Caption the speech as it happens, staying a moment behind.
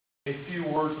A few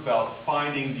words about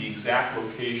finding the exact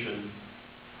location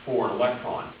for an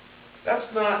electron. That's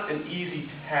not an easy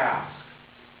task.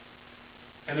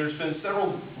 And there's been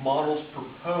several models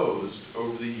proposed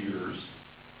over the years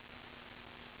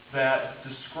that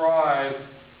describe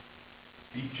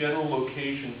the general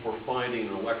location for finding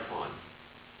an electron.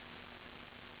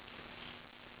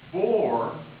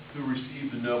 Bohr, who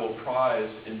received the Nobel Prize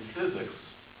in Physics,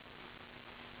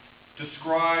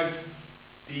 described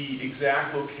the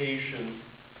exact location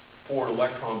for an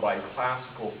electron by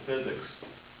classical physics,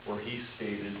 where he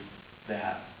stated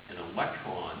that an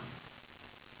electron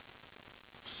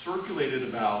circulated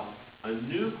about a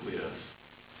nucleus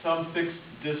some fixed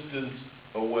distance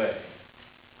away.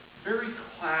 Very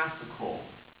classical,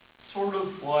 sort of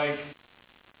like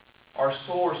our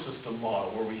solar system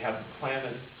model where we have the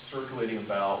planets circulating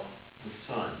about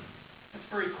the sun. It's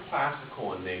very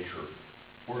classical in nature,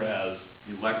 whereas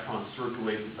the electron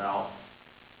circulates about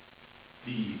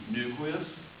the nucleus.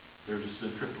 There's a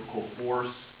centrifugal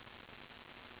force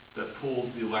that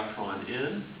pulls the electron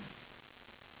in.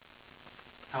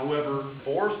 However,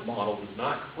 Bohr's model does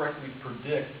not correctly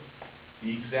predict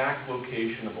the exact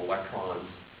location of electrons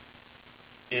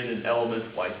in an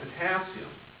element like potassium.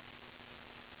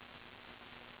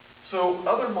 So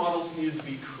other models needed to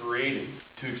be created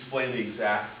to explain the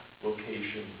exact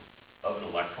location of an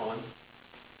electron.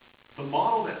 The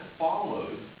model that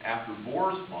followed after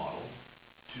Bohr's model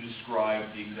to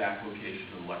describe the exact location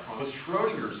of an electron was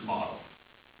Schrödinger's model,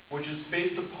 which is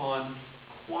based upon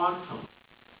quantum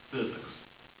physics.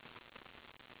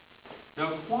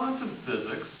 Now, quantum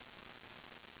physics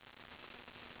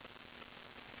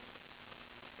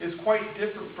is quite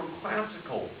different from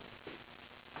classical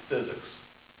physics.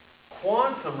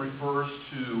 Quantum refers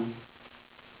to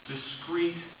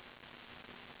discrete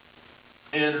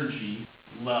energy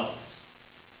levels.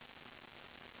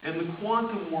 And the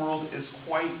quantum world is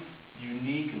quite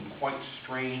unique and quite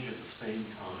strange at the same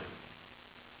time,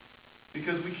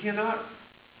 because we cannot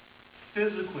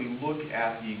physically look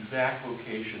at the exact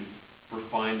location for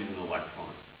finding an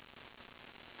electron.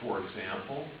 For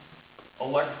example,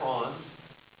 electrons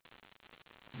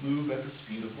move at the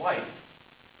speed of light.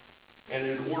 And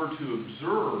in order to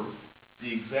observe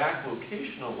the exact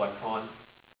location of an electron,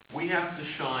 we have to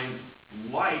shine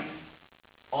light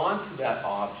onto that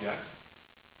object,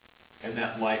 and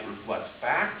that light reflects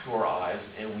back to our eyes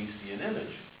and we see an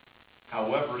image.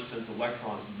 However, since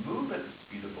electrons move at the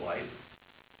speed of light,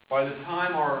 by the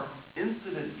time our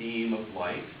incident beam of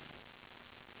light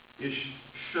is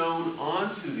shown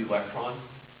onto the electron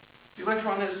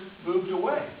has moved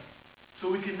away. So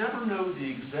we can never know the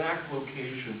exact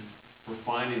location for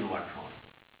finding an electron.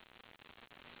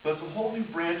 Thus, a whole new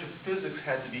branch of physics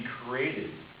had to be created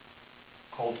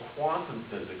called quantum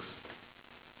physics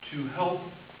to help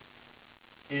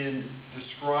in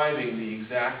describing the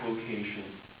exact location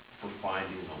for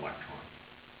finding an electron.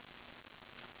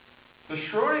 The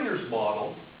Schrödinger's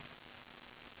model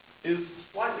is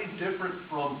slightly different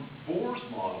from Bohr's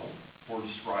model for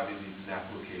describing the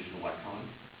exact location of an electron.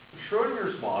 The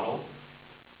Schrödinger's model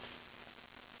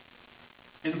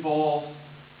involves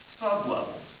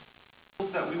sublevels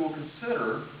that we will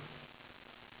consider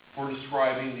for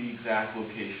describing the exact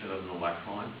location of an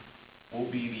electron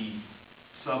will be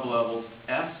the sublevels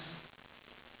S,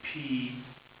 P,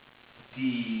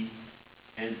 D,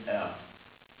 and F,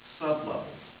 sublevels.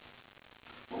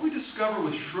 What we discover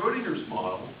with Schrödinger's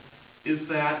model is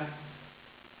that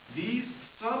these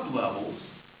sublevels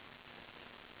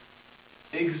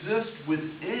exist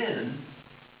within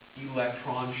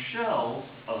electron shells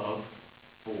of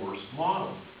Bohr's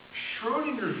model.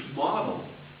 Schrödinger's model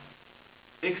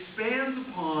expands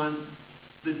upon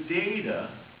the data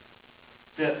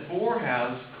that Bohr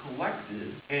has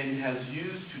collected and has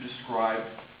used to describe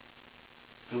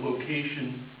the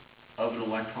location of an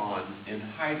electron in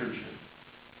hydrogen.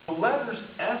 The letters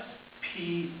S,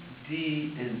 P,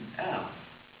 D, and F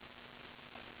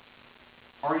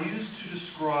are used to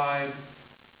describe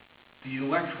the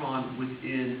electron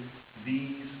within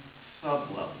these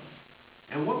sublevels.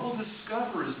 And what we'll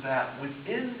discover is that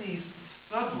within these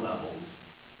sublevels,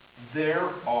 there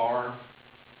are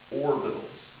orbitals.